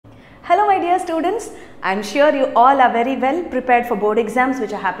my dear students, I'm sure you all are very well prepared for board exams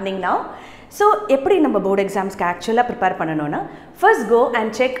which are happening now. So, எப்படி நம்ம board exams க்கு actually prepare பண்ணனும்னா, first go and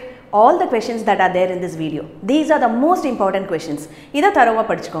check all the questions that are there in this video. These are the most important questions. இத தரவா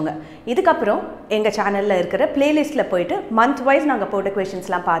படிச்சுக்கோங்க. இதுக்கு அப்புறம் எங்க சேனல்ல இருக்கிற பிளேலிஸ்ட்ல போய்ட்டு month wise நாங்க போட்ட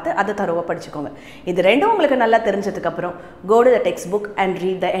questionsலாம் பார்த்து அத தரவா படிச்சுக்கோங்க. இது ரெண்டும் உங்களுக்கு நல்லா தெரிஞ்சதுக்கு அப்புறம் go to the textbook and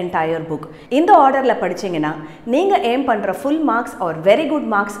read the entire book. இந்த ஆர்டர்ல படிச்சீங்கனா நீங்க aim பண்ற full marks or very good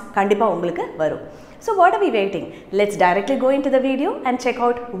marks கண்டிப்பா உங்களுக்கு வரும். So what are we waiting? Let's directly go into the video and check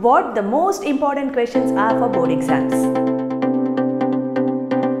out what the most important questions are for board exams.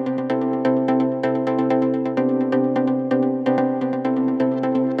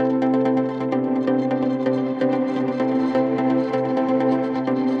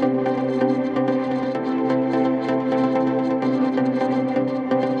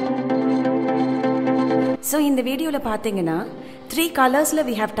 So in the video la pathina 3 colors la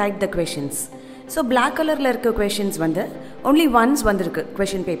we have typed the questions. So black color la irukka questions vandu only once vandirukku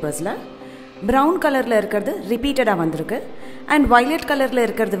question papers la, brown color la irukkiradhu repeated ah vandirukku, and violet color la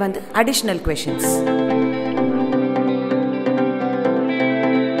irukkiradhu vandu additional questions.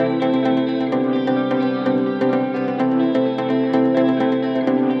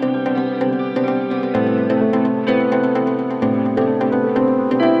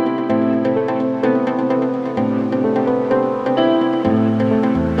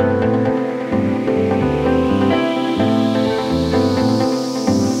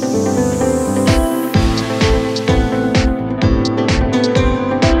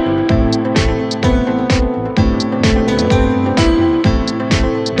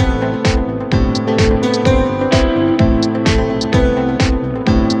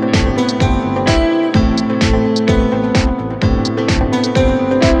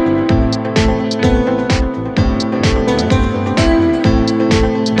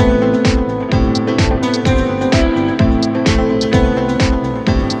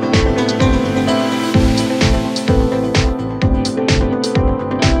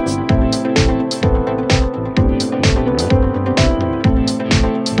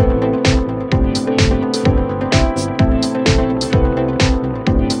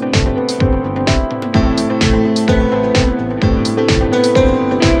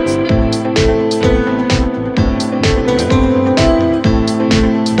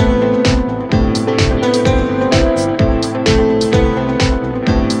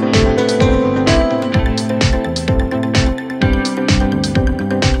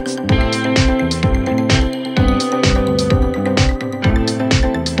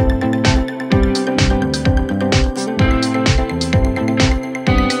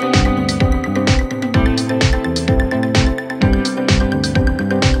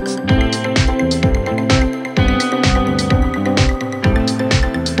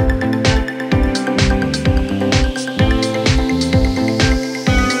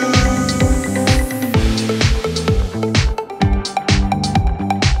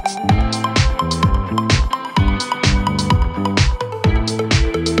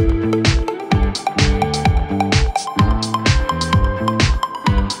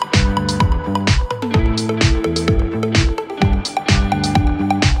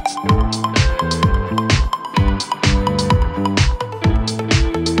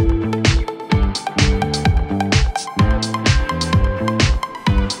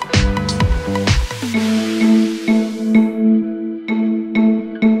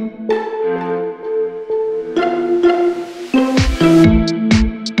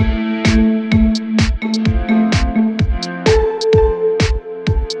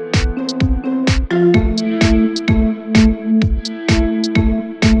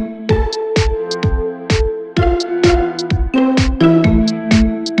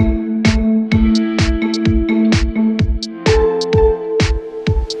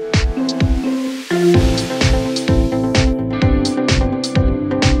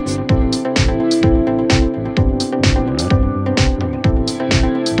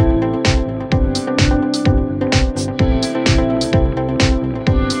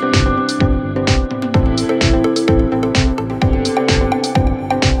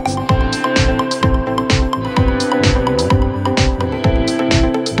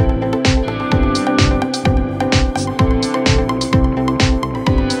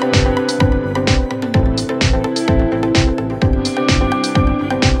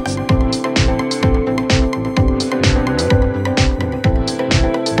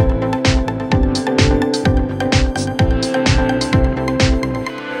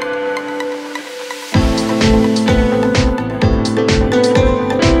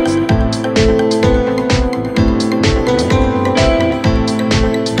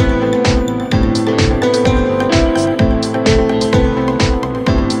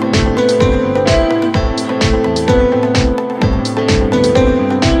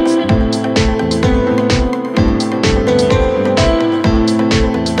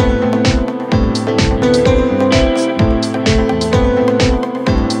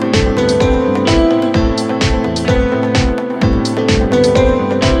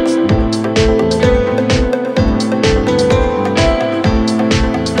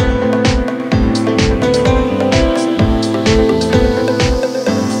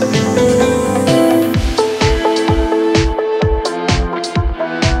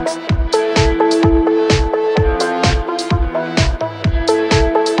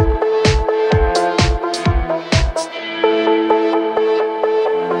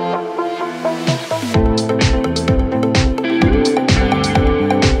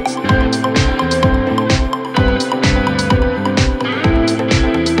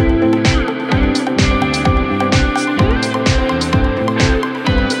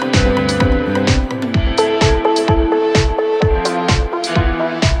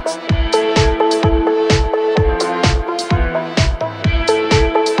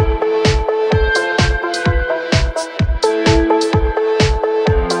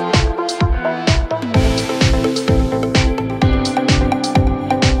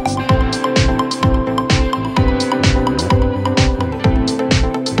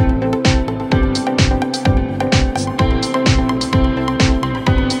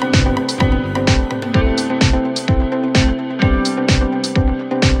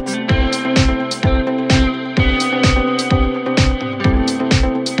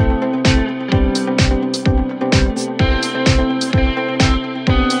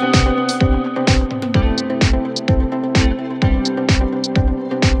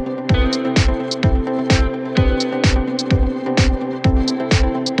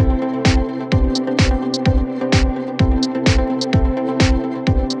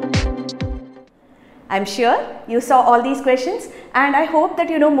 I'm sure you saw all these questions and I hope that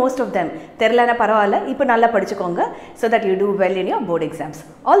you know most of them. Therlana paravalla, ipo nalla padichukonga so that you do well in your board exams.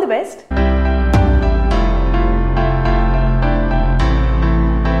 All the best.